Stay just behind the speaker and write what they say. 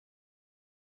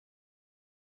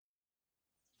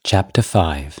Chapter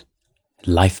 5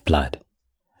 Lifeblood,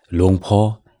 Luang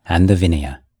Por and the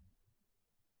Vinaya.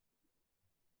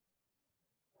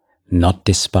 Not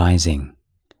despising,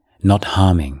 not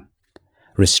harming,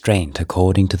 restraint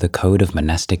according to the code of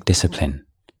monastic discipline,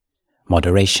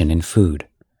 moderation in food,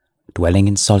 dwelling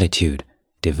in solitude,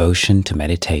 devotion to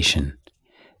meditation.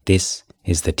 This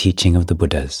is the teaching of the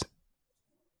Buddhas.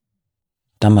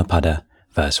 Dhammapada,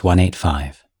 verse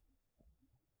 185.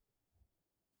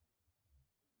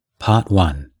 Part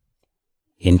 1.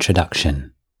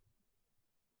 Introduction.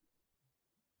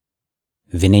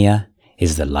 Vinaya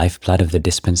is the lifeblood of the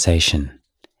dispensation.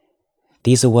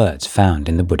 These are words found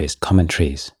in the Buddhist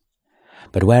commentaries.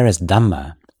 But whereas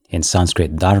Dhamma, in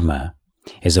Sanskrit dharma,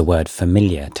 is a word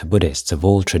familiar to Buddhists of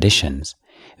all traditions,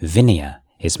 Vinaya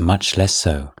is much less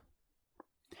so.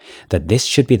 That this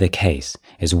should be the case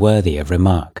is worthy of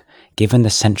remark, given the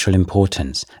central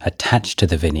importance attached to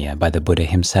the Vinaya by the Buddha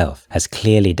himself, as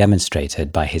clearly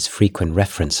demonstrated by his frequent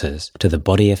references to the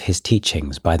body of his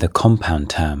teachings by the compound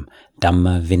term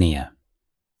Dhamma Vinaya.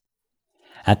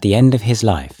 At the end of his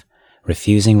life,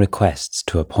 refusing requests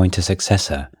to appoint a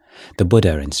successor, the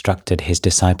Buddha instructed his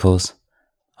disciples,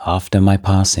 "After my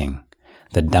passing,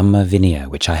 the Dhamma Vinaya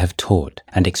which I have taught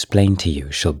and explained to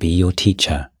you shall be your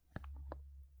teacher."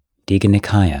 Digha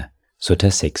Nikaya,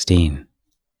 Sutta 16.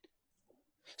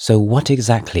 So what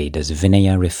exactly does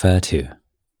Vinaya refer to?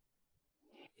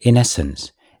 In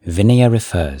essence, Vinaya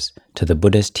refers to the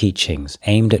Buddha's teachings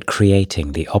aimed at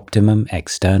creating the optimum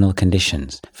external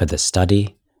conditions for the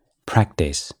study,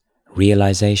 practice,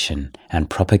 realization,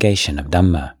 and propagation of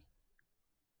Dhamma.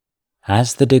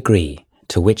 As the degree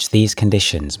to which these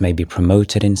conditions may be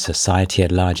promoted in society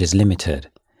at large is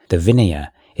limited, the Vinaya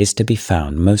is to be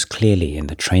found most clearly in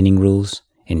the training rules,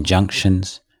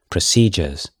 injunctions,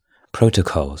 procedures,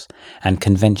 protocols, and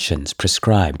conventions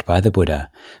prescribed by the Buddha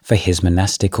for his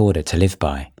monastic order to live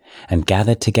by, and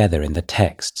gathered together in the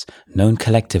texts known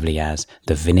collectively as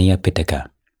the Vinaya Pitaka.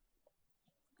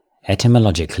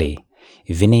 Etymologically,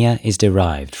 Vinaya is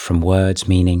derived from words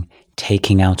meaning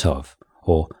taking out of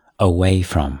or away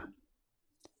from.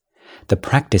 The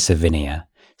practice of Vinaya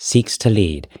seeks to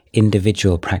lead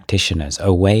individual practitioners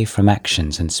away from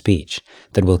actions and speech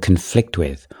that will conflict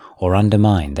with or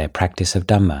undermine their practice of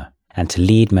Dhamma, and to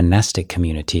lead monastic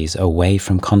communities away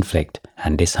from conflict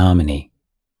and disharmony.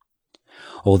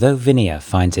 Although Vinaya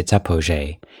finds its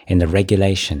apogee in the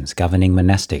regulations governing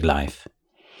monastic life,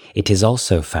 it is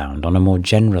also found on a more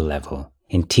general level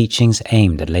in teachings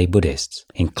aimed at lay Buddhists,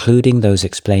 including those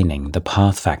explaining the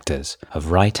path factors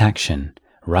of right action,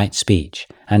 right speech,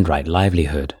 and right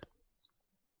livelihood.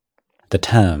 The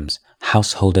terms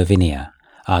householder Vinaya,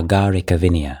 Agarika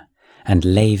Vinaya, and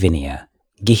lay Vinaya,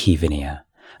 Gihi Vinaya,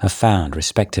 are found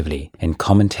respectively in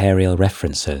commentarial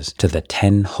references to the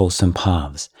 10 wholesome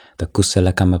paths, the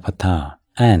Kusala Kamapata,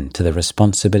 and to the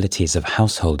responsibilities of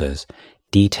householders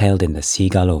detailed in the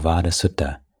Sigalovada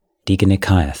Sutta, Digha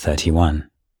Nikaya 31.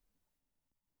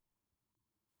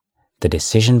 The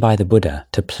decision by the Buddha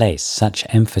to place such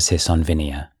emphasis on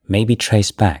Vinaya may be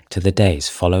traced back to the days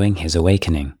following his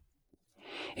awakening.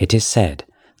 It is said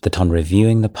that on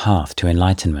reviewing the path to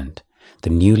enlightenment, the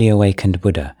newly awakened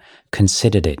Buddha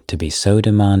considered it to be so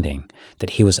demanding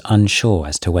that he was unsure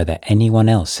as to whether anyone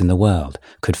else in the world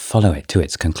could follow it to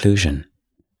its conclusion.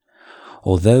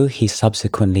 Although he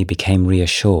subsequently became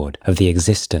reassured of the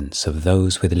existence of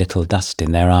those with little dust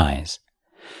in their eyes,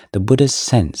 the Buddha's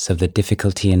sense of the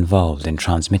difficulty involved in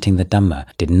transmitting the Dhamma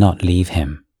did not leave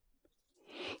him.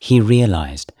 He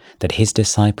realized that his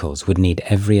disciples would need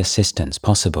every assistance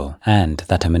possible, and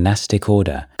that a monastic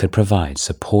order could provide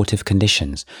supportive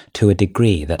conditions to a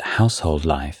degree that household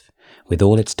life, with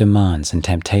all its demands and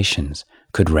temptations,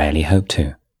 could rarely hope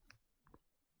to.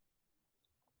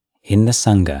 In the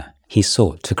Sangha, he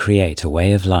sought to create a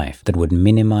way of life that would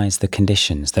minimize the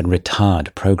conditions that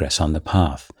retard progress on the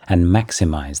path and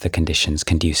maximize the conditions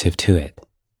conducive to it.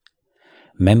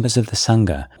 Members of the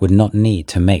Sangha would not need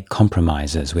to make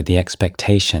compromises with the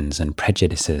expectations and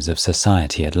prejudices of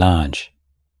society at large.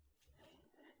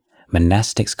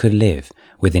 Monastics could live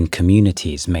within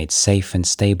communities made safe and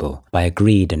stable by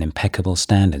agreed and impeccable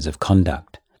standards of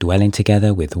conduct, dwelling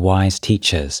together with wise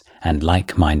teachers and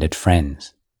like-minded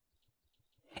friends.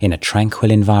 In a tranquil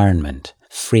environment,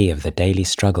 free of the daily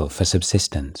struggle for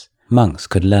subsistence, monks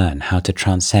could learn how to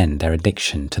transcend their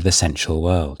addiction to the sensual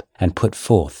world and put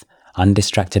forth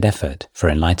undistracted effort for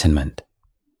enlightenment.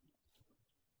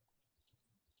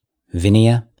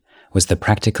 Vinaya was the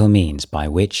practical means by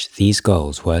which these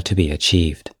goals were to be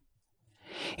achieved.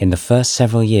 In the first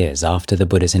several years after the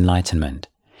Buddha's enlightenment,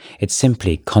 It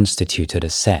simply constituted a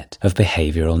set of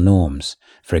behavioral norms,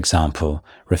 for example,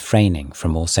 refraining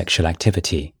from all sexual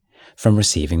activity, from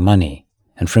receiving money,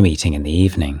 and from eating in the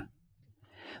evening.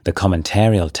 The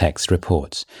commentarial text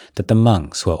reports that the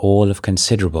monks were all of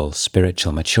considerable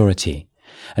spiritual maturity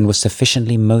and were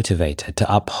sufficiently motivated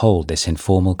to uphold this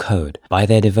informal code by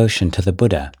their devotion to the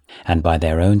Buddha and by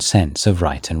their own sense of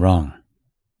right and wrong.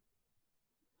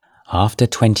 After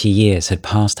 20 years had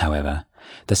passed, however,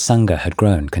 the Sangha had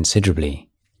grown considerably.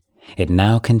 It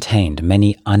now contained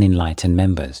many unenlightened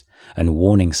members, and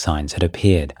warning signs had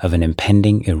appeared of an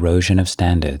impending erosion of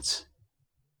standards.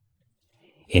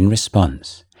 In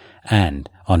response, and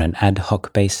on an ad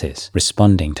hoc basis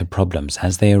responding to problems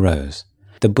as they arose,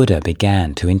 the Buddha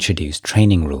began to introduce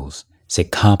training rules,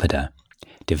 Sikkhapada,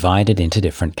 divided into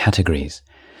different categories,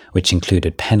 which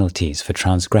included penalties for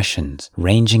transgressions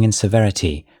ranging in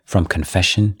severity from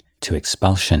confession to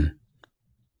expulsion.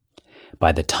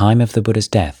 By the time of the Buddha's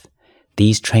death,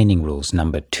 these training rules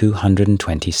numbered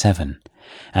 227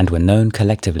 and were known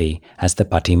collectively as the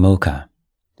Patimokkha.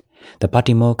 The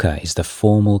Patimokkha is the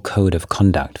formal code of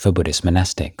conduct for Buddhist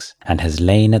monastics and has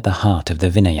lain at the heart of the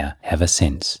Vinaya ever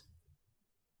since.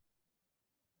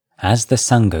 As the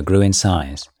Sangha grew in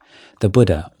size, the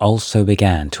Buddha also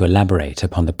began to elaborate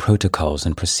upon the protocols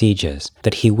and procedures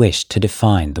that he wished to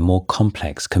define the more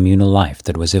complex communal life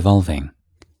that was evolving.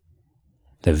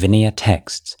 The Vinaya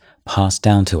texts passed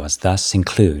down to us thus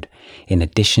include, in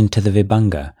addition to the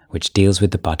Vibhanga, which deals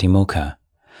with the Patimokkha,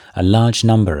 a large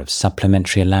number of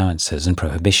supplementary allowances and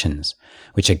prohibitions,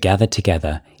 which are gathered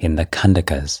together in the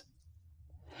Khandakas.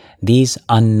 These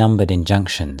unnumbered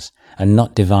injunctions are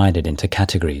not divided into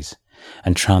categories,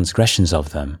 and transgressions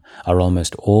of them are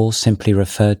almost all simply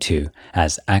referred to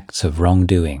as acts of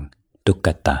wrongdoing,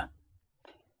 dukkata.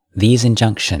 These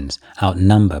injunctions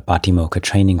outnumber Patimokkha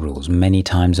training rules many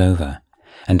times over,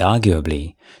 and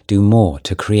arguably do more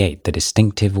to create the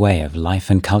distinctive way of life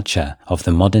and culture of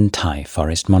the modern Thai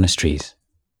forest monasteries.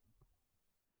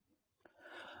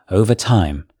 Over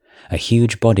time, a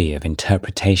huge body of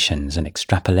interpretations and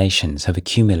extrapolations have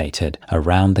accumulated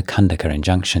around the Khandaka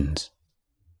injunctions.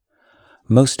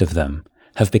 Most of them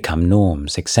have become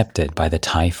norms accepted by the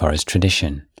Thai forest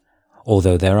tradition,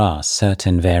 although there are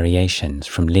certain variations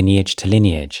from lineage to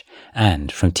lineage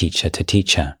and from teacher to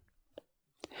teacher.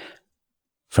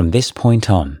 From this point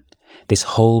on, this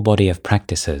whole body of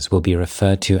practices will be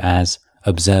referred to as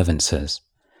observances,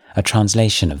 a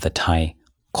translation of the Thai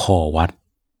Kho Wat.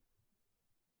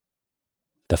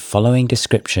 The following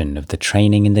description of the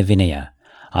training in the Vinaya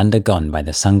undergone by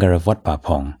the Sangha of Wat Pah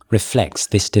Pong reflects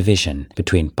this division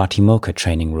between Patimokkha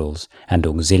training rules and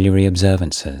auxiliary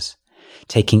observances,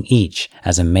 taking each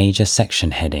as a major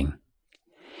section heading.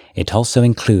 It also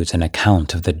includes an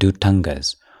account of the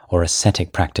Dhutangas, or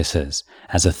ascetic practices,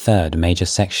 as a third major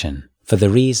section, for the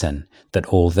reason that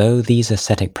although these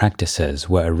ascetic practices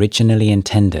were originally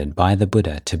intended by the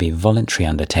Buddha to be voluntary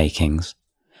undertakings,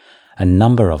 a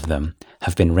number of them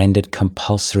have been rendered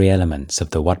compulsory elements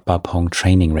of the Wat Pah Pong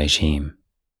training regime.